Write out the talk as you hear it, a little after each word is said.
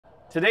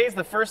Today's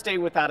the first day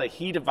without a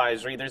heat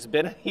advisory. There's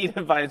been a heat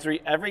advisory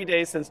every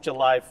day since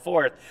July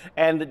 4th.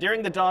 And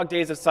during the dog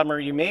days of summer,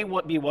 you may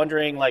be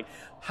wondering, like,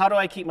 how do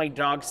I keep my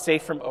dog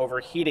safe from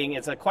overheating?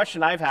 It's a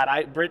question I've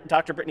had.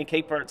 Dr. Brittany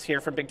Capert's here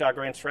from Big Dog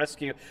Ranch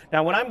Rescue.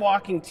 Now, when I'm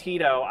walking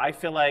Tito, I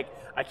feel like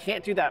I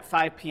can't do that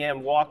 5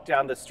 p.m. walk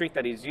down the street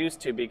that he's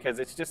used to because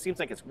it just seems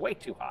like it's way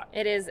too hot.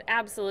 It is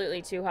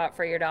absolutely too hot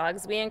for your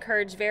dogs. We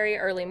encourage very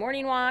early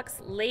morning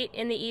walks, late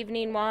in the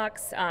evening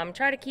walks.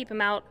 Try to keep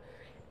them out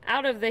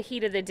of the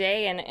heat of the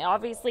day, and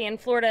obviously in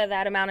Florida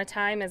that amount of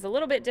time is a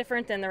little bit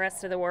different than the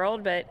rest of the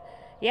world, but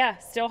yeah,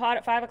 still hot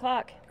at 5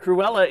 o'clock.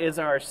 Cruella is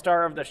our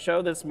star of the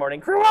show this morning.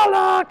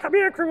 Cruella, come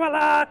here,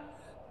 Cruella.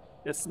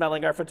 Just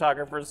smelling our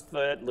photographer's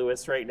foot,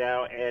 Lewis, right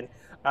now, and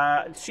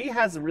she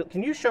has.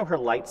 Can you show her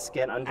light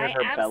skin under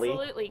her belly? I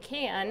absolutely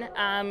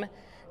can.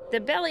 The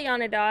belly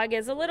on a dog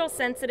is a little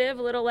sensitive,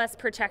 a little less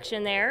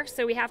protection there,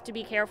 so we have to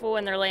be careful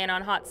when they're laying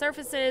on hot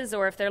surfaces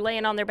or if they're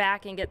laying on their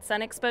back and get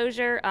sun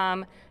exposure.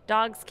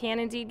 Dogs can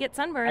indeed get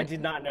sunburned. I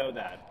did not know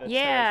that. That's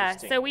yeah,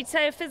 so we'd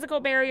say a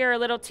physical barrier, a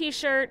little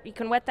t-shirt. You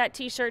can wet that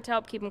t-shirt to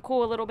help keep them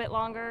cool a little bit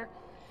longer.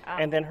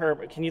 And then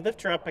can you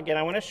lift her up again?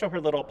 I want to show her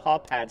little paw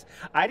pads.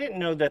 I didn't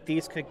know that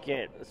these could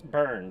get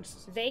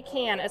burns. They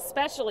can,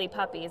 especially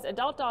puppies.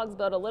 Adult dogs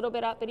build a little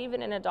bit up, but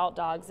even in adult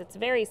dogs, it's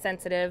very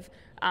sensitive.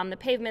 The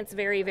pavement's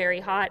very,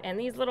 very hot, and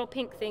these little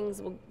pink things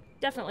will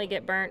definitely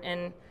get burnt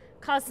and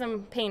cause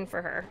some pain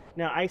for her.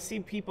 Now, I see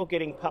people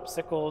getting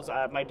popsicles.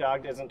 My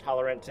dog isn't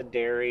tolerant to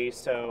dairy,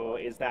 so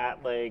is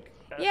that like...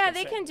 Yeah,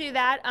 they can do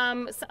that.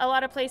 A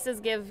lot of places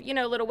give,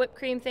 little whipped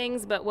cream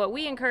things, but what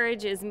we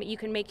encourage is you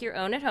can make your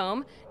own at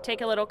home. Take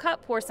a little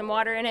cup, pour some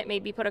water in it,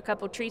 maybe put a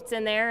couple treats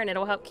in there, and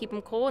it'll help keep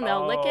them cool, and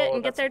they'll lick it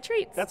and get their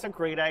treats. That's a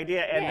great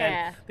idea. And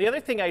then the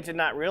other thing I did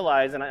not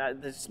realize, and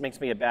this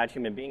makes me a bad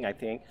human being, I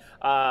think,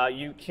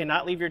 you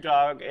cannot leave your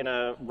dog in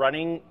a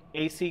running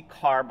AC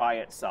car by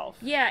itself.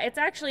 Yeah, it's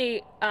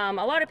actually, a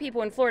lot of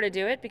people in Florida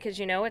do it because,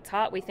 it's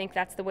hot. We think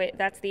that's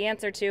the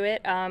answer to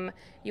it.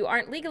 You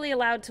aren't legally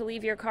allowed to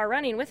leave your car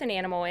running with an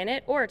animal in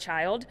it or a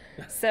child.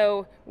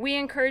 So we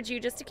encourage you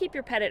just to keep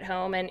your pet at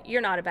home, and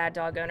you're not a bad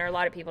dog owner. A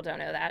lot of people don't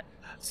know that.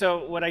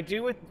 So what I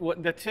do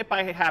the tip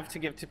I have to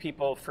give to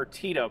people for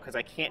Tito, because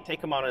I can't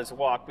take him on his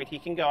walk, but he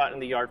can go out in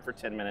the yard for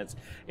 10 minutes,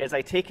 is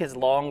I take his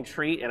long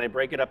treat and I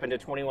break it up into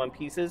 21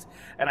 pieces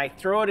and I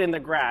throw it in the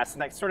grass,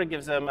 and that sort of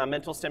gives them a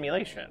mental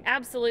stimulation.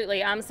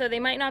 Absolutely. So they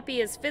might not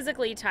be as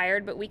physically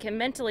tired, but we can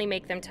mentally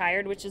make them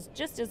tired, which is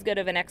just as good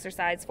of an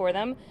exercise for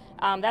them.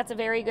 That's a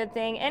very good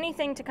thing.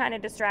 Anything to kind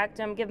of distract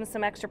them, give them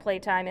some extra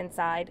playtime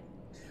inside.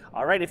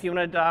 All right, if you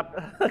want to adopt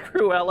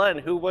Cruella, and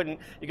who wouldn't,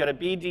 you go to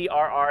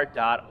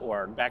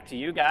bdrr.org. Back to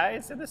you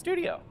guys in the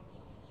studio.